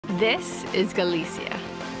This is Galicia.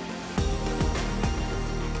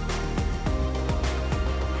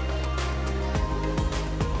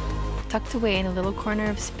 Tucked away in a little corner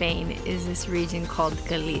of Spain is this region called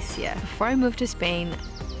Galicia. Before I moved to Spain,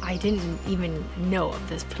 I didn't even know of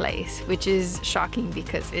this place, which is shocking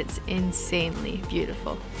because it's insanely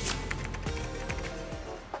beautiful.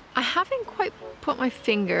 I haven't quite put my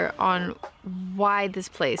finger on why this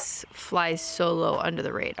place flies so low under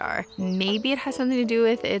the radar. Maybe it has something to do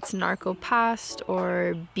with its narco past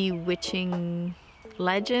or bewitching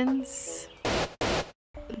legends.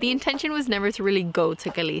 The intention was never to really go to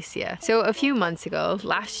Galicia. So a few months ago,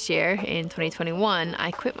 last year in 2021, I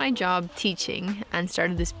quit my job teaching and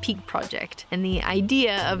started this peak project. And the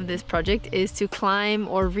idea of this project is to climb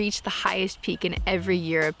or reach the highest peak in every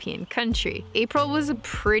European country. April was a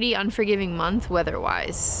pretty unforgiving month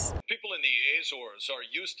weather-wise. People in the Azores are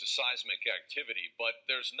used to seismic activity, but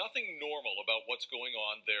there's nothing normal about what's going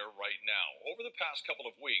on there right now. Over the past couple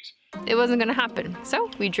of weeks, it wasn't gonna happen, so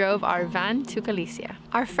we drove our van to Galicia.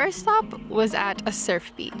 Our first stop was at a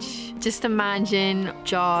surf beach. Just imagine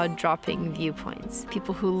jaw-dropping viewpoints,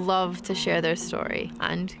 people who love to share their story,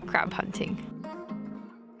 and crab hunting.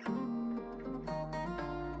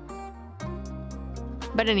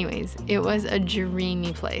 But anyways, it was a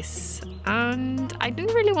dreamy place, and I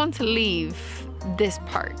didn't really want to leave this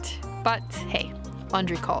part, but hey,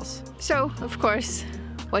 laundry calls. So, of course,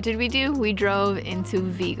 what did we do? We drove into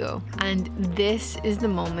Vigo, and this is the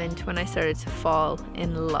moment when I started to fall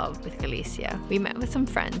in love with Galicia. We met with some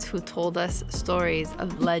friends who told us stories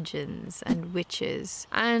of legends and witches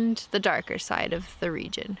and the darker side of the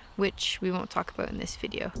region, which we won't talk about in this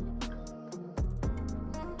video.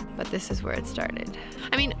 But this is where it started.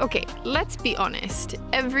 I mean, okay, let's be honest.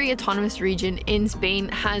 Every autonomous region in Spain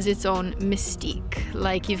has its own mystique.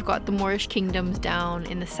 Like, you've got the Moorish kingdoms down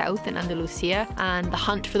in the south in Andalusia and the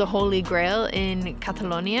hunt for the Holy Grail in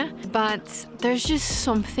Catalonia. But there's just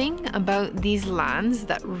something about these lands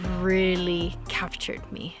that really captured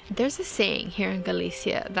me. There's a saying here in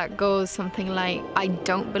Galicia that goes something like, I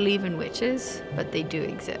don't believe in witches, but they do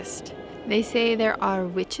exist. They say there are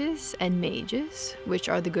witches and mages, which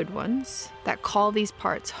are the good ones, that call these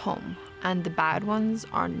parts home, and the bad ones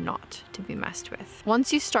are not to be messed with.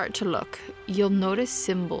 Once you start to look, you'll notice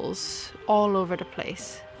symbols all over the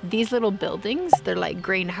place. These little buildings, they're like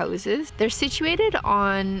grain houses. They're situated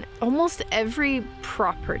on almost every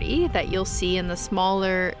property that you'll see in the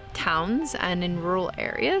smaller towns and in rural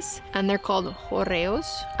areas, and they're called jorreos,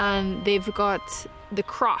 and they've got the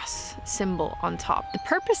cross symbol on top. The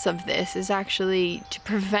purpose of this is actually to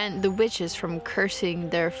prevent the witches from cursing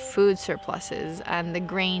their food surpluses and the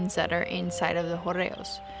grains that are inside of the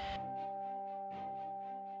jorreos.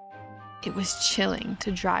 It was chilling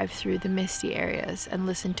to drive through the misty areas and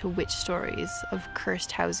listen to witch stories of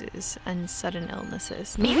cursed houses and sudden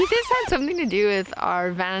illnesses. Maybe this had something to do with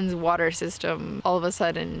our van's water system all of a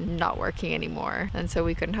sudden not working anymore, and so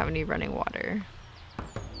we couldn't have any running water.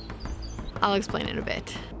 I'll explain in a bit.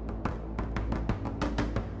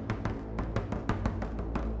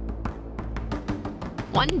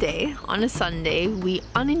 One day, on a Sunday, we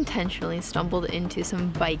unintentionally stumbled into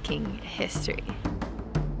some Viking history.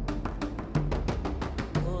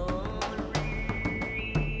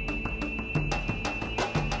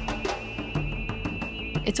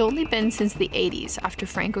 It's only been since the 80s, after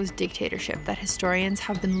Franco's dictatorship, that historians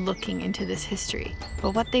have been looking into this history.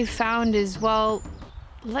 But what they've found is, well,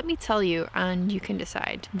 let me tell you, and you can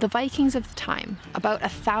decide. The Vikings of the time, about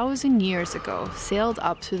 1,000 years ago, sailed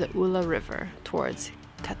up through the Ula River towards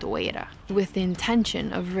Capoeira with the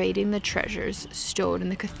intention of raiding the treasures stowed in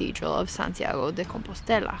the Cathedral of Santiago de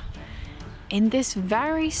Compostela. In this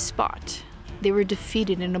very spot, they were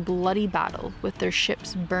defeated in a bloody battle with their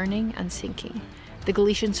ships burning and sinking. The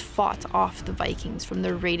Galicians fought off the Vikings from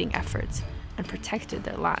their raiding efforts and protected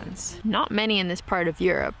their lands. Not many in this part of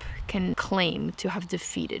Europe can claim to have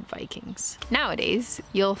defeated Vikings. Nowadays,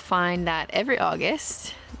 you'll find that every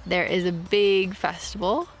August there is a big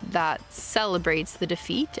festival that celebrates the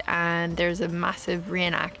defeat, and there's a massive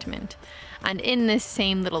reenactment. And in this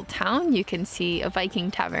same little town, you can see a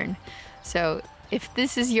Viking tavern. So if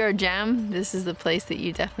this is your jam, this is the place that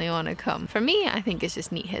you definitely want to come. For me, I think it's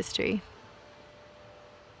just neat history.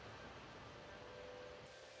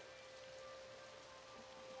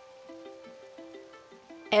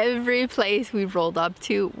 Every place we rolled up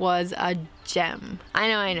to was a gem.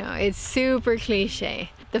 I know, it's super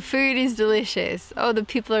cliche. The food is delicious. Oh, the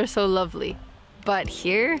people are so lovely. But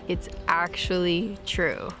here, it's actually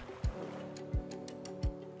true.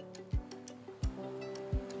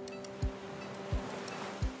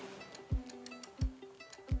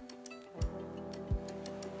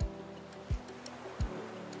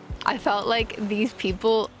 I felt like these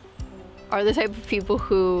people are the type of people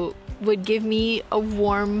who would give me a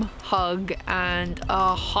warm hug and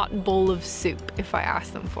a hot bowl of soup if I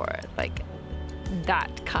asked them for it. Like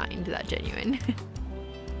that kind, that genuine.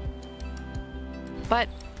 But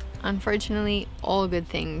unfortunately, all good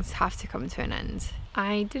things have to come to an end.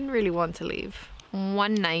 I didn't really want to leave.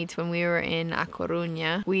 One night when we were in A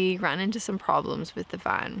Coruña, we ran into some problems with the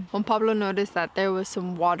van. Juan Pablo noticed that there was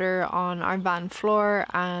some water on our van floor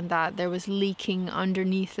and that there was leaking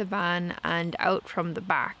underneath the van and out from the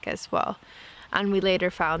back as well. And we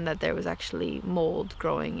later found that there was actually mold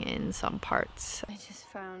growing in some parts. I just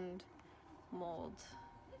found mold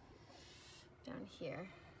down here.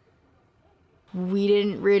 We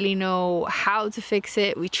didn't really know how to fix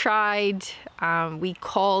it. We tried, we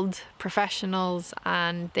called professionals,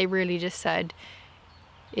 and they really just said,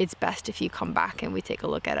 it's best if you come back and we take a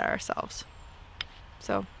look at it ourselves.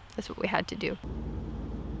 So that's what we had to do.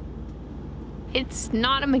 It's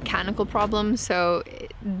not a mechanical problem, so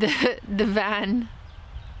the van,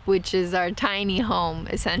 which is our tiny home,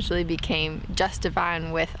 essentially became just a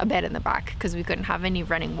van with a bed in the back because we couldn't have any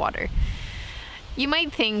running water. You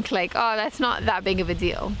might think like, oh, that's not that big of a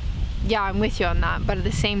deal. Yeah, I'm with you on that. But at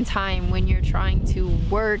the same time, when you're trying to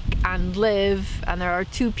work and live and there are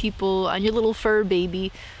two people and your little fur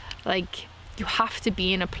baby, like you have to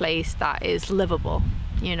be in a place that is livable,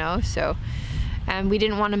 you know? So, and we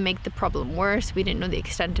didn't want to make the problem worse. We didn't know the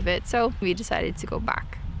extent of it. So we decided to go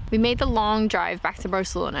back. We made the long drive back to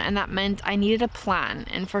Barcelona, and that meant I needed a plan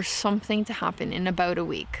and for something to happen in about a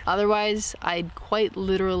week. Otherwise, I'd quite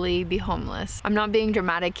literally be homeless. I'm not being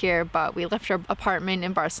dramatic here, but we left our apartment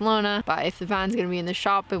in Barcelona. But if the van's gonna be in the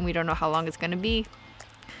shop and we don't know how long it's gonna be,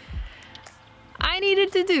 I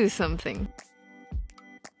needed to do something.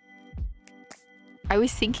 I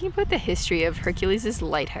was thinking about the history of Hercules'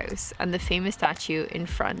 lighthouse and the famous statue in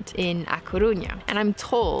front in A Coruña. And I'm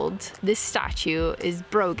told this statue is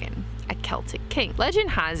Brogan, a Celtic king.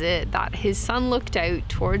 Legend has it that his son looked out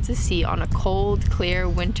towards the sea on a cold, clear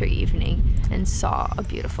winter evening and saw a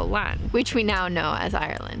beautiful land, which we now know as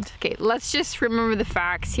Ireland. Okay, let's just remember the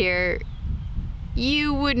facts here.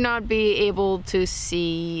 You would not be able to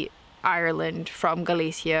see Ireland from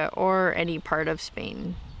Galicia or any part of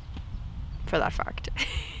Spain, for that fact.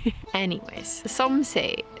 Anyways, some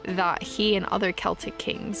say that he and other Celtic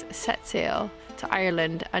kings set sail to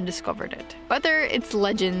Ireland and discovered it. Whether it's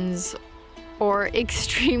legends or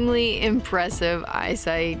extremely impressive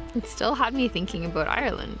eyesight, it still had me thinking about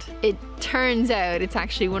Ireland. It turns out it's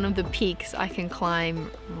actually one of the peaks I can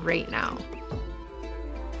climb right now.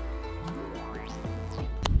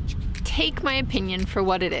 Take my opinion for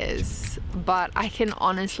what it is, but I can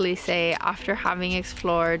honestly say after having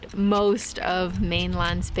explored most of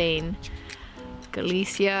mainland Spain,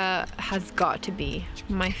 Galicia has got to be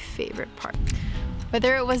my favorite part.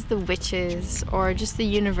 Whether it was the witches or just the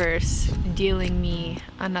universe dealing me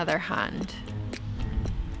another hand,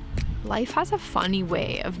 life has a funny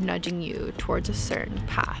way of nudging you towards a certain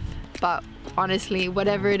path. But honestly,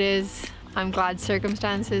 whatever it is, I'm glad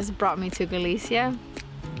circumstances brought me to Galicia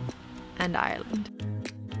and Ireland.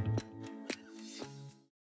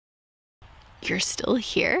 You're still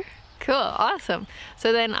here? Cool, awesome.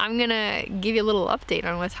 So then I'm gonna give you a little update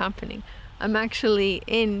on what's happening. I'm actually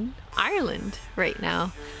in Ireland right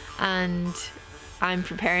now, and I'm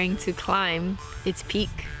preparing to climb its peak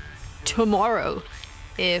tomorrow,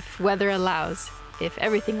 if weather allows, if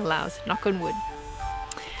everything allows, knock on wood.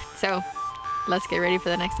 So let's get ready for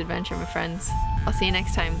the next adventure, my friends. I'll see you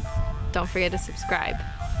next time. Don't forget to subscribe.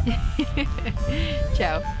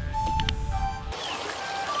 Ciao.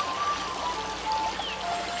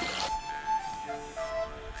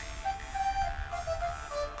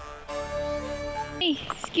 Hey,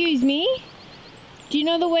 excuse me. Do you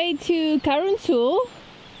know the way to Carunsul?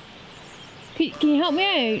 Can you help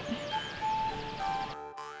me out?